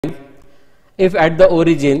If at the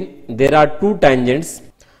origin there are to tangents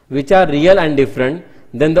which are real and different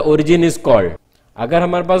then the origin is called. अगर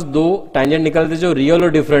हमारे पास दो tangent निकलते जो real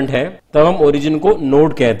और different है तब हम ओरिजिन को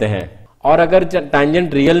नोड कहते हैं, और अगर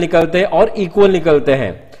टेंजेंट रियल निकलते हैं और इक्वल निकलते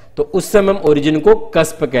हैं तो उस समय हम ओरिजिन को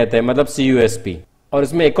कस्प कहते हैं, मतलब CUSP। और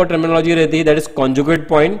इसमें एक और टर्मिनोलॉजी रहती है दैट इज कॉन्जुगेट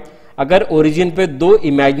पॉइंट। अगर ओरिजिन पे दो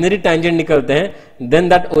इमेजिनरी टेंजेंट निकलते हैं then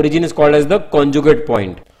that origin is called as the conjugate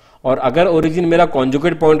point. और अगर ओरिजिन मेरा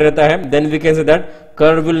कॉन्जुगेट पॉइंट रहता है then we can say that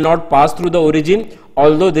curve will not pass through the origin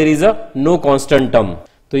although there is a no constant term.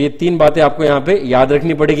 तो ये तीन बातें आपको यहाँ पे याद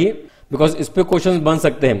रखनी पड़ेगी बिकॉज इस पे क्वेश्चंस बन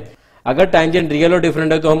सकते हैं। अगर टैंजेंट रियल और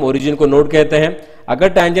डिफरेंट है तो हम ओरिजिन को नोड कहते हैं, अगर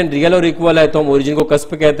टैंजेंट रियल और इक्वल है तो हम ओरिजिन को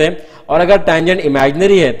कस्प कहते हैं, और अगर टैंजेंट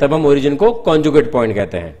इमेजिनरी है तब हम ओरिजिन को कॉन्जुगेट पॉइंट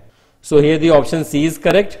कहते हैं। So here the option C is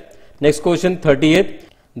correct. Next question 38,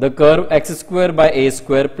 the curve x² by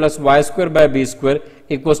a² plus y² by b²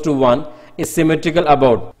 equals to 1 is symmetrical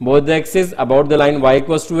about both the axes, about the line y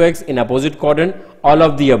equals to x, in opposite quadrant, all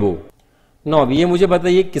of the above। No अब ये मुझे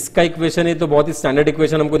बताइए किसका equation है। तो बहुत ही standard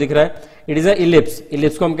equation हमको दिख रहा है। It is a ellipse.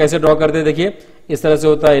 Ellipse को हम कैसे ड्रॉ करते हैं, देखिए इस तरह से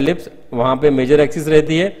होता है इलिप्स, वहां पे मेजर एक्सिस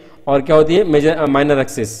रहती है और क्या होती है मेजर माइनर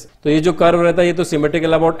एक्सिस। तो ये जो कर्व रहता है ये तो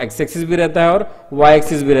सिमेट्रिकल अबाउट एक्स एक्सिस भी रहता है और वाई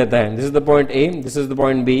एक्सिस भी रहता है। This is the point A, this is the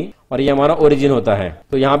point B, और ये हमारा ओरिजिन होता है।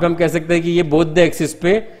 तो यहाँ पे हम कह सकते हैं कि ये बोथ द एक्सिस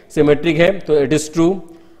पे सिमेट्रिक है, तो it is true.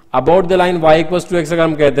 About the line y equals to x अगर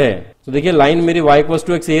हम कहते हैं तो देखिए लाइन मेरी y इक्वल्स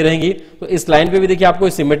टू x ये रहेंगी, तो इस लाइन पे भी देखिए आपको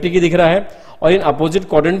सिमेट्रिक ही दिख रहा है। और इन अपोजिट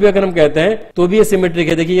क्वाड्रेंट भी अगर हम कहते हैं तो भी ये सिमेट्रिक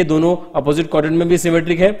है। देखिए ये दोनों अपोजिट क्वाड्रेंट में भी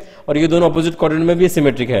सिमेट्रिक है और ये दोनों अपोजिट क्वाड्रेंट में भी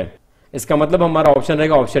सिमेट्रिक है। इसका मतलब हमारा ऑप्शन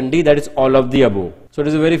रहेगा option D, that is all of the above. So it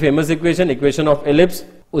is a very famous equation, equation of ellipse.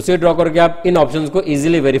 उसे ड्रॉ करके आप इन ऑप्शंस को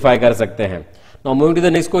इजीली वेरीफाई कर सकते हैं। Now moving to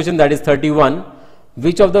the next question that is 31,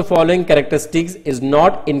 which of the following characteristics is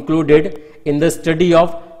not included in the study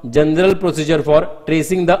of general procedure for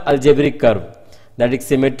tracing the algebraic curve, that is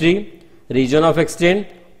symmetry, region of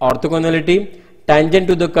extent, orthogonality, tangent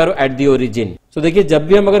to the curve at the origin। so देखिए जब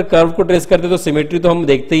भी हम अगर curve को trace करते हैं तो symmetry तो हम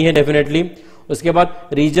देखते ही हैं डेफिनेटली। उसके बाद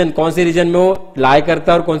रीजन, कौन से रीजन में वो लाई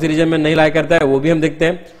करता है और कौन से रीजन में नहीं लाई करता है वो भी हम देखते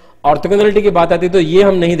हैं। ऑर्थोगोनैलिटी की बात आती है तो ये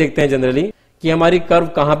हम नहीं देखते हैं जनरली कि हमारी कर्व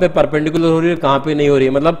कहां पे परपेंडिकुलर हो रही है कहां पे नहीं हो रही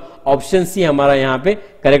है। मतलब ऑप्शन सी हमारा यहाँ पे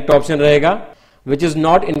करेक्ट ऑप्शन रहेगा, which is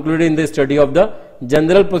not included in the study of the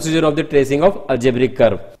general procedure of the tracing of algebraic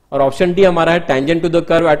curve. और ऑप्शन डी हमारा है tangent to the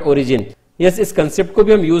curve at origin. Yes, इस कंसेप्ट को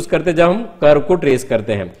भी हम यूज करते हैं जब हम कर्व को ट्रेस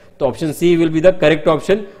करते हैं। तो option C will be the correct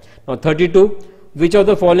option. 32, which of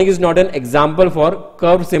the following is not an example for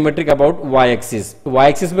curve symmetric about y axis। y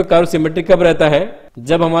axis पे कर्व सिमेट्रिक कब रहता है,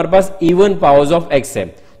 जब हमारे पास इवन पावर्स ऑफ x है।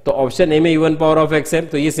 तो ऑप्शन ए में even power of x है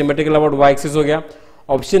तो ये सिमेट्रिकल अबाउट y एक्सिस हो गया।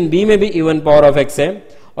 ऑप्शन बी में भी इवन पावर ऑफ x है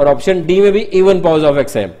और ऑप्शन डी में भी इवन पावर्स ऑफ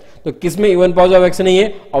x है। तो किस में इवन पावर्स ऑफ x नहीं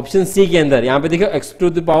है, ऑप्शन सी के अंदर। यहाँ पे देखिए x टू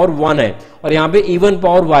द पावर 1 है और यहाँ पे इवन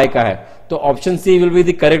पावर y का है। तो option C will be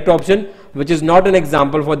the correct option, which is not an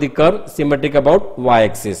example for the curve symmetric about y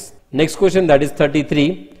axis. Next question that is 33,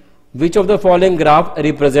 which of the following graph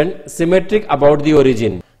represent symmetric about the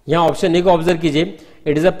origin. यहाँ option A को observe कीजिए,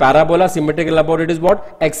 it is a parabola symmetrical about it is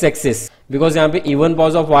what x axis, because यहाँ पे even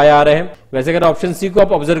powers of y आ रहे हैं। वैसे अगर option C को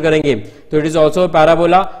आप ऑब्जर्व करेंगे तो it is also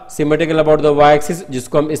parabola symmetrical about the y axis,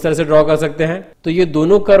 जिसको हम इस तरह से ड्रॉ कर सकते हैं। तो ये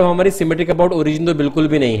दोनों कर्व हमारी सिमेट्रिक अबाउट ओरिजिन तो बिल्कुल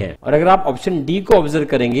भी नहीं है। और अगर आप ऑप्शन डी को ऑब्जर्व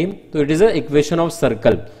करेंगे तो it is a equation of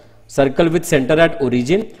circle, circle with centre at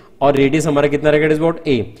origin और रेडियस हमारा कितना रहेगा, इट इज अबाउट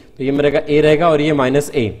a। तो ये मेरा a रहेगा और ये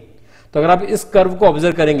 -a। तो अगर आप इस कर्व को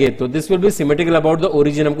ऑब्जर्व करेंगे तो this will be symmetrical about the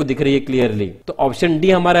origin, हमको दिख रही है क्लियरली। तो ऑप्शन डी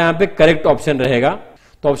हमारा यहाँ पे करेक्ट ऑप्शन रहेगा।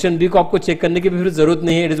 तो ऑप्शन बी को आपको चेक करने की भी फिर जरूरत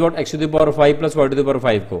नहीं है, it is what x to the power 5 plus y to the power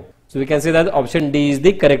 5 को। So we can say that option D is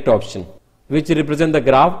the correct option which represent the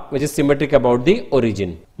graph which is symmetric about the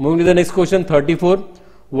origin. Moving to the next question 34,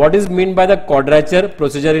 what is mean by the quadrature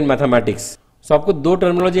procedure in mathematics. सो आपको दो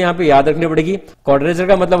terminology यहाँ पे याद रखनी पड़ेगी। Quadrature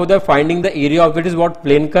का मतलब होता है finding the area of it is what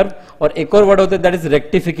plane curve, और एक और वर्ड होता है दैट इज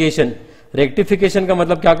रेक्टिफिकेशन। रेक्टिफिकेशन का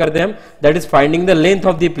मतलब क्या करते हैं हम, that is finding the length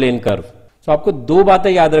of the plane curve. सो आपको दो बातें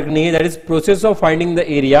याद रखनी है, that is process of finding the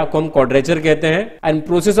area को हम क्वाड्रेचर कहते हैं and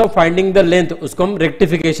process of finding the length उसको हम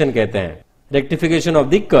रेक्टिफिकेशन कहते हैं, रेक्टिफिकेशन ऑफ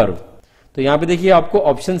द कर्व। तो यहाँ पे देखिए आपको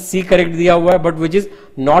ऑप्शन सी करेक्ट दिया हुआ है but which is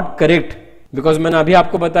not correct, because मैंने अभी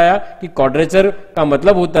आपको बताया कि क्वाड्रेचर का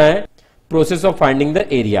मतलब होता है process of finding the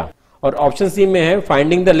area, और ऑप्शन सी में है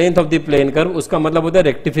finding the length of the plane curve, उसका मतलब होता है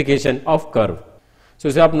रेक्टिफिकेशन ऑफ कर्व। सो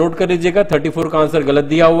इसे आप नोट कर लीजिएगा, 34 का आंसर गलत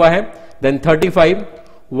दिया हुआ है। Then 35,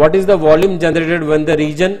 what is the volume generated when the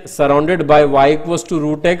reason surrounded by y equals to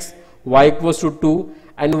 √x, y equals to 2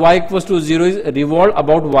 and y equals to 0 is revolve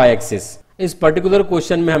about y axis. इस पर्टिकुलर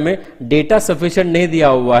क्वेश्चन में हमें डेटा सफिशिएंट नहीं दिया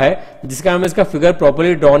हुआ है जिसका हम इसका फिगर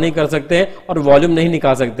प्रॉपर्ली ड्रॉ नहीं कर सकते हैं और वॉल्यूम नहीं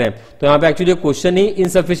निकाल सकते हैं। तो यहाँ पे एक्चुअली क्वेश्चन ही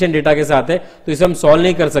इनसफिशिएंट डेटा के साथ है, तो इसे हम सॉल्व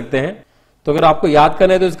नहीं कर सकते हैं। तो अगर आपको याद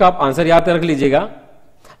करना है तो इसका आप आंसर याद रख लीजिएगा,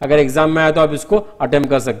 अगर एग्जाम में आया तो आप इसको अटेम्प्ट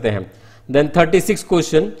कर सकते हैं। Then 36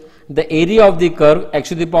 question, the area of the curve x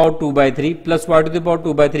to the power 2/3 plus y to the power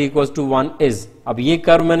 2/3 equals to 1 is. अब ये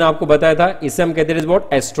कर्व मैंने आपको बताया था, इसे हम कहते हैं इट इज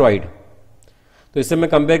व्हाट एस्ट्रॉइड। तो इससे मैं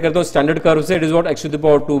कंपेयर करता हूं स्टैंडर्ड कर्व से, it is what x to the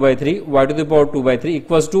power 2/3 y to the power 2/3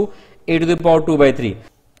 equals to a to the power 2/3।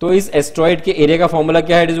 तो इस एस्ट्रॉइड के एरिया का फॉर्मूला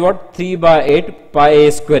क्या है, it is what 3/8 pi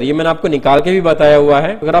a square. ये मैंने आपको निकाल के भी बताया हुआ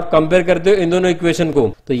है। अगर आप कंपेयर करते हो इन दोनों इक्वेशन को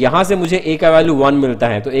तो यहां से मुझे a का वैल्यू 1 मिलता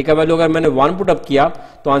है, तो a का वैल्यू अगर मैंने 1 पुट अप किया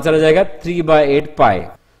तो आंसर आ जाएगा 3/8 पाई।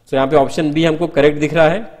 सो यहाँ पे ऑप्शन बी हमको करेक्ट दिख रहा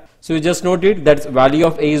है। So you just note it that value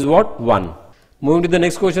of a is what 1। Moving to the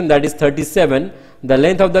next question, that is 37. The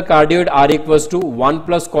length of the cardioid r equals to 1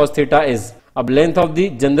 plus cos theta is. अब length of the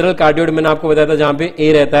general cardioid मैंने आपको बताया था जहां पे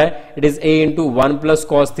a रहता है, it is a into 1 plus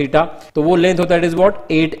cos theta. तो वो लेंथ होता है इट इज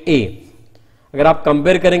व्हाट 8a। अगर आप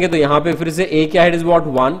कंपेयर करेंगे तो यहां पे फिर से a क्या है, इट इज व्हाट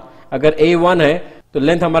 1। अगर a 1 है तो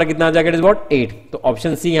लेंथ हमारा कितना आ जाएगा, इट इज व्हाट 8। तो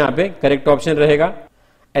ऑप्शन सी यहाँ पे करेक्ट ऑप्शन रहेगा।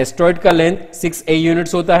 एस्ट्रॉइड का लेंथ 6a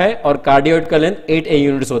यूनिट्स होता है और कार्डियोइड का लेंथ 8a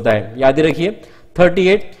यूनिट्स होता है, याद ही रखिए।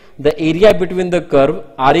 38. The area between the curve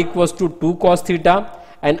r equals to 2 cos theta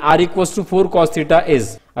and r equals to 4 cos theta is.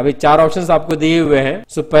 अभी चार ऑप्शंस आपको दिए हुए हैं।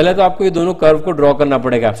 सो पहले तो आपको ये दोनों कर्व को ड्रॉ करना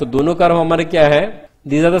पड़ेगा। सो दोनों कर्व हमारे क्या है,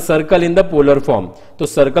 these are the circle in the polar form. तो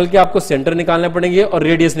सर्कल के आपको सेंटर निकालने पड़ेंगे और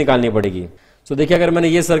रेडियस निकालनी पड़ेगी। सो देखिए अगर मैंने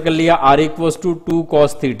ये सर्कल लिया r equals to 2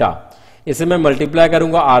 cos theta, इसे मैं मल्टीप्लाई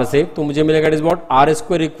करूंगा r से तो मुझे मिलेगा it is what r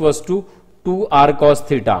square equals to 2r cos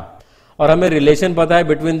theta. और हमें रिलेशन पता है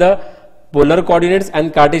between the polar coordinates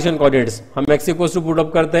and Cartesian coordinates. हम x equals to put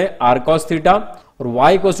up करते हैं r cos थीटा और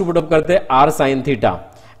y equals to put up करते हैं r sin theta,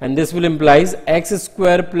 and this will implies x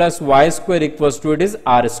square plus y square equals to it is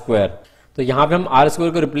r square. तो यहां पे हम r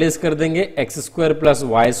square को रिप्लेस कर देंगे x square plus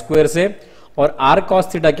y square से, और r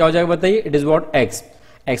cos थीटा क्या हो जाएगा बताइए, इट इज व्हाट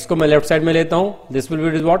x को मैं लेफ्ट साइड में लेता हूं, this will be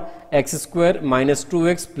it is what x square minus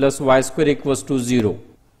 2x plus y square equals to 0।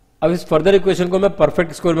 अब इस फर्दर इक्वेशन को मैं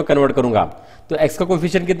परफेक्ट स्क्वायर में कन्वर्ट करूंगा। तो x का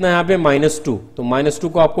कोफिशिएंट कितना है यहाँ पे -2, तो -2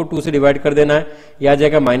 को आपको 2 से डिवाइड कर देना है, यह आ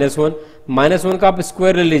जाएगा -1। -1 का आप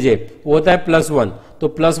स्क्वायर ले लीजिए, वो होता है +1।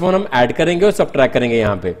 तो +1 हम ऐड करेंगे और सब्ट्रैक्ट करेंगे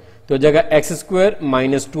यहाँ पे, तो हो जाएगा x square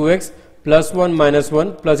minus 2x plus 1 minus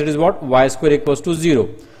 1 plus it is what y square equals to 0।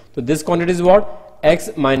 तो this quantity is what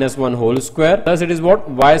x minus 1 whole square plus it is what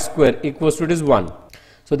y square equals to it is 1।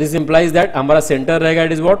 So this implies that हमारा centre रहेगा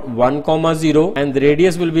it is what 1, 0 and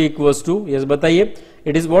radius will be equals to, yes बताइए,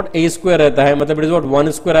 it is what a square रहता है, मतलब it is what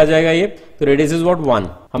 1 square आ जाएगा ये, तो radius is what 1।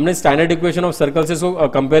 हमने स्टैंडर्ड इक्वेशन ऑफ सर्कल से इसको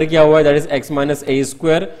कंपेयर किया हुआ है, that is x minus a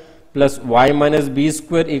square plus y minus b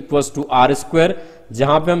square equals to r square,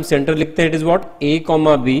 जहां पे हम सेंटर लिखते हैं it is what a,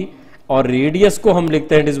 b और रेडियस को हम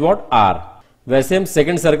लिखते हैं इट इज व्हाट r। वैसे हम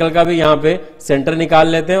सेकंड सर्कल का भी यहाँ पे सेंटर निकाल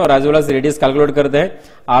लेते हैं और as well edge radius calculate करते हैं,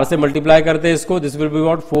 r से मल्टीप्लाई करते हैं इसको, this will be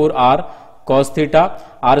what 4r cos theta.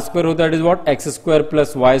 r square होता है it is what x square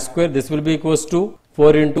plus y square, this will be equals to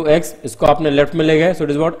 4 into x, इसको आपने लेफ्ट में ले गए, so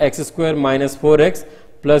it is what x square minus 4x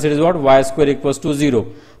plus it is what y square equals to 0।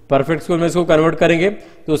 Perfect square में इसको convert करेंगे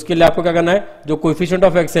तो उसके लिए आपको क्या करना है, जो कोएफिशिएंट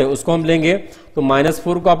ऑफ x है उसको हम लेंगे, तो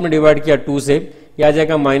 -4 को आपने डिवाइड किया 2 से, यह आ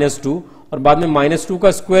जाएगा -2 और बाद में -2 का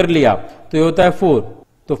स्क्वायर लिया तो ये होता है 4।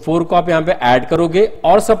 तो 4 को आप यहाँ पे ऐड करोगे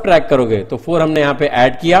और सब्ट्रैक्ट करोगे, तो 4 हमने यहाँ पे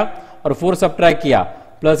ऐड किया और 4 सब्ट्रैक्ट किया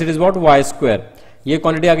plus it is what y square. ये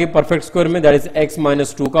क्वांटिटी आ गई परफेक्ट स्क्वायर में, दैट इज x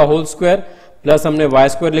माइनस 2 का होल स्क्वायर प्लस हमने y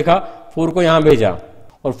स्क्वायर लिखा, 4 को यहाँ भेजा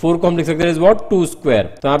और 4 को हम लिख सकते हैं इज व्हाट 2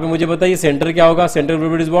 स्क्वायर। तो यहाँ पे मुझे बताइए सेंटर क्या होगा, centre will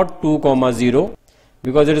be is what 2, 0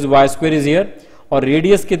 because it is y square is here, और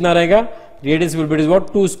रेडियस कितना रहेगा, radius will be is what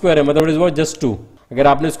 2 square है, मतलब इट इज व्हाट जस्ट 2, अगर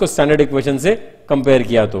आपने इसको स्टैंडर्ड इक्वेशन से कंपेयर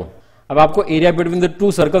किया तो। अब आपको area between the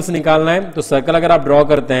two circles निकालना है, तो सर्कल अगर आप ड्रॉ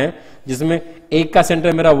करते हैं जिसमें एक का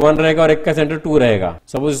सेंटर मेरा 1 रहेगा और एक का सेंटर 2 रहेगा,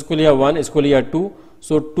 सपोज इसको लिया 1 इसको लिया 2,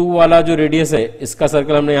 सो 2 वाला जो रेडियस है इसका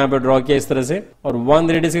सर्कल हमने यहाँ पे ड्रॉ किया इस तरह से, और 1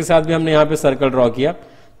 रेडियस के साथ भी हमने यहाँ पे सर्कल ड्रॉ किया,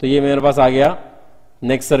 तो ये मेरे पास आ गया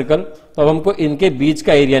नेक्स्ट सर्कल। तो अब हमको इनके बीच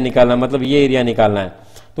का एरिया निकालना, मतलब ये एरिया निकालना है,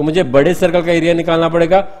 तो मुझे बड़े सर्कल का एरिया निकालना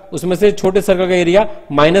पड़ेगा, उसमें से छोटे सर्कल का एरिया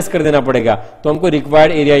माइनस कर देना पड़ेगा, तो हमको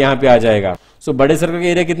रिक्वायर्ड एरिया यहाँ पे आ जाएगा। सो बड़े सर्कल का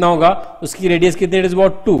एरिया कितना होगा, उसकी रेडियस कितनी, इट इज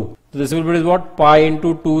व्हाट 2, तो this will be is what pi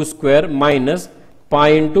into 2 square minus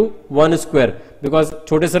pi into 1 square, because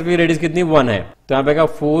छोटे सर्कल की रेडियस कितनी 1 है, तो यहाँ पे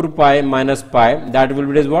 4 pi minus pi, that will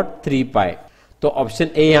be is what 3 पाई। तो ऑप्शन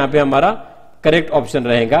ए यहाँ पे हमारा करेक्ट ऑप्शन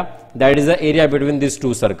रहेगा, that is the area between this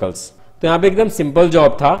to circles. तो यहाँ पे एकदम सिंपल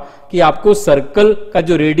जॉब था कि आपको सर्कल का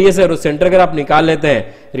जो रेडियस है और सेंटर अगर आप निकाल लेते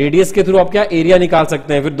हैं, रेडियस के थ्रू आप क्या एरिया निकाल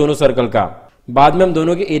सकते हैं फिर दोनों सर्कल का। बाद में हम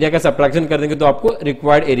दोनों के एरिया का सब्ट्रैक्शन कर देंगे तो आपको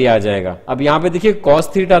रिक्वायर्ड एरिया आ जाएगा। अब यहाँ पे देखिए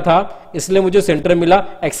cos थीटा था, इसलिए मुझे सेंटर मिला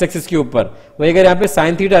एक्स एक्सिस के ऊपर। वही अगर यहाँ पे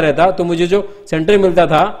sin थीटा रहता तो मुझे जो सेंटर मिलता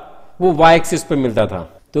था वो y एक्सिस पे मिलता था।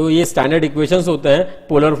 तो ये स्टैंडर्ड इक्वेशंस होते हैं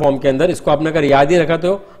पोलर फॉर्म के अंदर, इसको आपने अगर याद ही रखा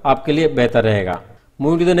तो आपके लिए बेहतर रहेगा।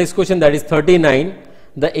 Moving to the next question, that is 39।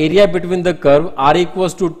 The area between the curve r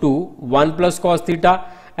equals to 2 1 plus cos theta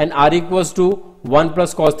and r equals to 1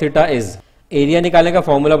 plus cos theta is. Area निकालने का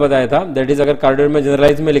फॉर्मूला बताया था, दैट इज अगर कार्डियोइड में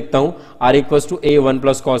generalise में लिखता हूं r equals to a 1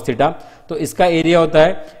 plus cos theta, तो इसका एरिया होता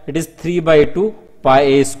है it is 3/2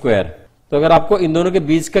 pi a square. तो अगर आपको इन दोनों के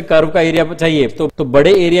बीच का कर्व का एरिया चाहिए तो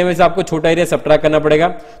बड़े एरिया में से आपको छोटा एरिया सब्ट्रैक्ट करना पड़ेगा।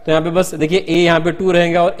 तो यहाँ पे बस देखिए a यहाँ पे 2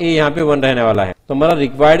 रहेगा और a यहाँ पे 1 रहने वाला है, तो हमारा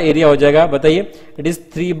रिक्वायर्ड एरिया हो जाएगा, बताइए, इट इज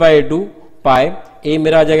 3/2 पाई, a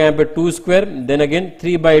मेरा आ जाएगा यहाँ पे 2 square, then again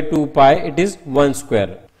 3/2 pi it is 1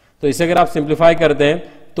 square. तो इसे अगर आप सिंप्लीफाई करते हैं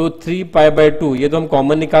तो 3π/2 ये तो हम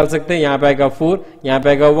कॉमन निकाल सकते हैं, यहाँ पे आएगा 4, यहाँ पे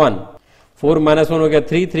आएगा 1, 4 - 1 हो गया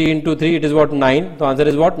 3, 3 into 3 इट इज व्हाट 9, तो answer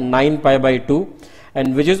is what 9π/2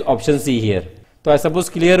 and which is option see here. तो आई सपोज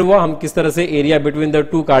क्लियर हुआ हम किस तरह से area between the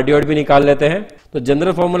two cardioid भी निकाल लेते हैं। तो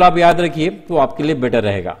जनरल फॉर्मूला आप याद रखिए तो आपके लिए बेटर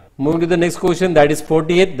रहेगा। Moving to the next question, that is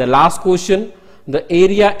 48, the last question. The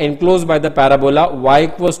area enclosed by the parabola y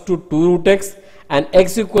equals to 2√x and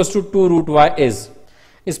x equals to 2√y is.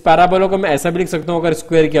 इस पैराबोला को मैं ऐसा भी लिख सकता हूं अगर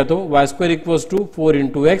स्क्वायर किया तो y square equals to 4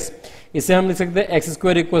 into x, इसे हम लिख सकते हैं x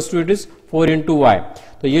square equals to it is 4 into y।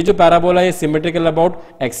 तो ये जो पैराबोला है सिमेट्रिकल अबाउट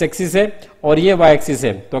x एक्सिस है और ये y एक्सिस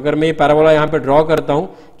है। तो अगर मैं ये पैराबोला यहाँ पे ड्रॉ करता हूं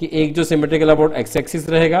कि एक जो सिमेट्रिकल अबाउट x एक्सिस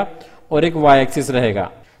रहेगा और एक y एक्सिस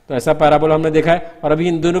रहेगा, तो ऐसा पैराबोला हमने देखा है। और अभी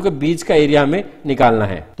इन दोनों के बीच का एरिया हमें निकालना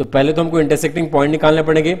है। तो पहले तो हमको इंटरसेक्टिंग पॉइंट निकालने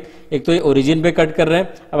पड़ेंगे। एक तो ये ओरिजिन पे कट कर रहे हैं,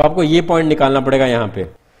 अब आपको ये पॉइंट निकालना पड़ेगा यहाँ पे।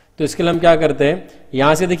 तो इसके लिए हम क्या करते हैं,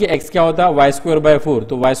 यहां से देखिए x क्या होता है y²/4,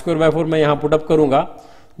 तो y²/4 मैं यहां पुटअप करूंगा,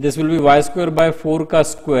 दिस विल बी y²/4 का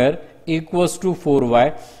स्क्वायर इक्वल्स टू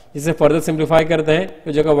 4y। इसे फर्दर सिंप्लीफाई करते हैं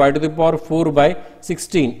तो जगह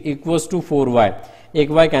y⁴/16 इक्वल्स टू 4y, एक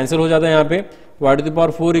y कैंसिल हो जाता है यहाँ पे,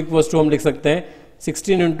 y⁴ इक्वल्स टू हम लिख सकते हैं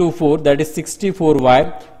 16 into 4 that is 64y,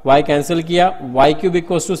 y cancel किया, y³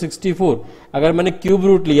 इक्वल्स टू 64। अगर मैंने क्यूब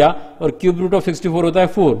रूट लिया और क्यूब रूट ऑफ 64 होता है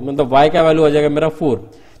 4, मतलब y का वैल्यू आ जाएगा मेरा 4,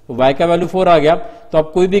 तो y का वैल्यू 4 आ गया। तो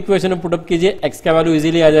आप कोई भी इक्वेशन में पुटअप कीजिए, x का वैल्यू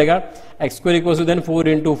इजीली आ जाएगा, x² equals to then 4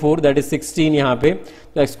 into 4 that is 16 यहाँ पे,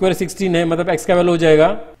 तो x² 16 है, मतलब x का वैल्यू हो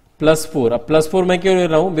जाएगा +4। अब +4 मैं क्यों ले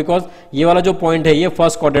रहा हूं, बिकॉज ये वाला जो पॉइंट है ये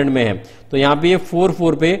फर्स्ट क्वाड्रेंट में है, तो यहाँ पे ये 4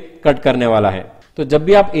 4 पे कट करने वाला है। तो जब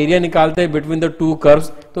भी आप एरिया निकालते हैं बिटवीन द टू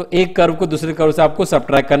कर्व्स, तो एक कर्व को दूसरे कर्व से आपको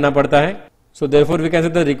सब्ट्रैक्ट करना पड़ता है। So therefore we can say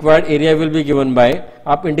the required area will be given by,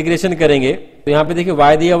 आप इंटीग्रेशन करेंगे तो यहाँ पे देखिए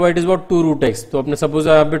y दिया हुआ इट इज व्हाट 2√x, तो आपने सपोज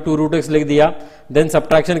यहाँ पे 2√x लिख दिया, देन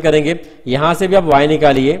सब्ट्रैक्शन करेंगे, यहां से भी आप y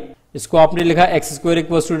निकालिए, इसको आपने लिखा x²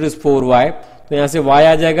 equals to it is 4y, तो यहाँ से y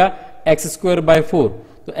आ जाएगा x²/4,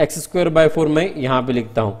 तो x²/4 मैं यहाँ पे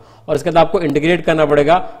लिखता हूं, और इसके बाद आपको इंटीग्रेट करना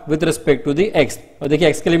पड़ेगा with respect to the x। और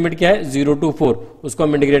देखिए x की लिमिट क्या है 0 to 4, उसको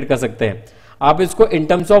हम इंटीग्रेट कर सकते हैं। आप इसको इन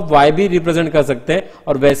टर्म्स ऑफ y भी रिप्रेजेंट कर सकते हैं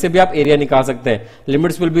और वैसे भी आप एरिया निकाल सकते हैं।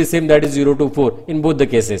 Limits will be same that is 0 to 4 in both the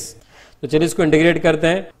cases. तो चलिए इसको इंटीग्रेट करते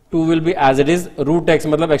हैं, 2 will be as it is √x,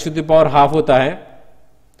 मतलब x⁴ होता है,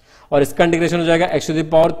 और इसका इंटीग्रेशन हो जाएगा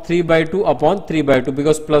x⁴3/2 अपॉन 3/2,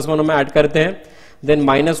 बिकॉज +1 हम ऐड करते हैं, then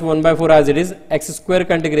 -1/4 as it is, x²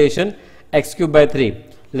 का integration x³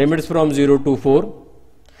 limits from 0 to 4।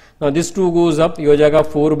 Now this 2 goes up, ये हो जाएगा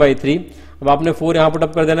 4/3। अब आपने 4 यहां पुट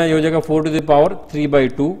अप कर देना, ये हो जाएगा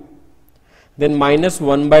 4⁻3/2, देन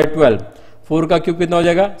 -1/12, 4 का क्यूब कितना हो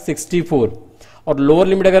जाएगा 64, और लोअर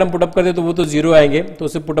लिमिट अगर हम पुटअप करते तो वो तो 0 आएंगे, तो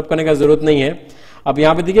उसे पुटअप करने का जरूरत नहीं है। अब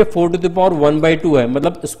यहाँ पे देखिए 4⁻1/2 है,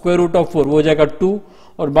 मतलब √4 वो हो जाएगा 2,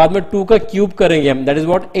 और बाद में 2 का क्यूब करेंगे हम, दैट इज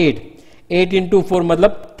व्हाट 8 into 4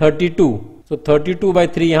 मतलब 32, तो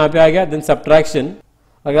 32/3 यहाँ पे आ गया। देन सब्ट्रैक्शन,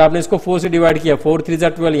 अगर आपने इसको 4 से डिवाइड किया, 4 3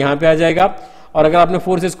 12 यहाँ पे आ जाएगा, और अगर आपने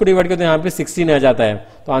 4 से इसको डिवाइड किया तो यहाँ पे 16 आ जाता है,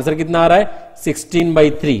 तो आंसर कितना आ रहा है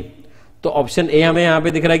 16/3। तो ऑप्शन ए हमें यहाँ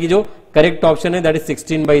पे दिख रहा है कि जो करेक्ट ऑप्शन है दैट इज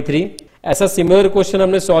 16/3। ऐसा सिमिलर क्वेश्चन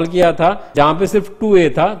हमने सॉल्व किया था जहां पे सिर्फ 2a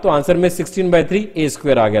था, तो आंसर में 16/3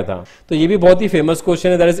 a² आ गया था। तो ये भी बहुत ही फेमस क्वेश्चन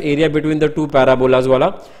है, that is area between the two parabolas वाला।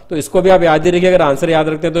 तो इसको भी आप याद ही रखिए, अगर आंसर याद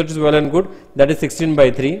रखते हैं तो it is well and good, that is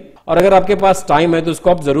 16/3। और अगर आपके पास टाइम है तो इसको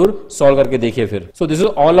आप जरूर सॉल्व करके देखिए फिर। So this is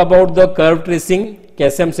all about the curve tracing,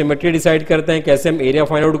 कैसे हम सिमेट्री डिसाइड करते हैं, कैसे हम एरिया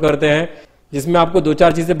फाइंड आउट करते हैं, जिसमें आपको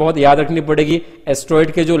 2-4 चीजें बहुत याद रखनी पड़ेगी।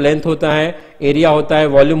 एस्ट्रॉइड के जो लेंथ होता है, एरिया होता है,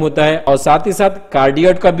 वॉल्यूम होता है, और साथ ही साथ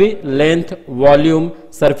कार्डियोइड का भी लेंथ, वॉल्यूम,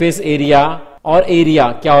 सरफेस एरिया, और एरिया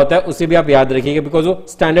क्या होता है उसे भी आप याद रखिएगा, बिकॉज वो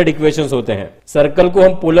स्टैंडर्ड इक्वेशंस होते हैं। सर्कल को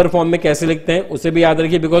हम पोलर फॉर्म में कैसे लिखते हैं उसे भी याद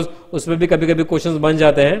रखिए, बिकॉज उसमें भी कभी कभी क्वेश्चंस बन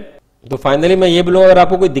जाते हैं। तो फाइनली मैं ये बोलूंगा, अगर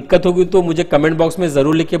आपको कोई दिक्कत होगी तो मुझे कमेंट बॉक्स में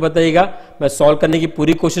जरूर लिख के बताइएगा, मैं सॉल्व करने की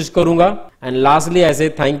पूरी कोशिश करूंगा। एंड लास्टली ऐसे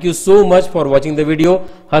thank you so much for watching the video.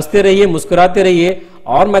 हंसते रहिए, मुस्कुराते रहिए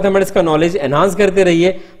और मैथमेटिक्स का नॉलेज एनहांस करते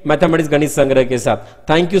रहिए मैथमेटिक्स गणित संग्रह के साथ।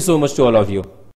 Thank you so much to all of you.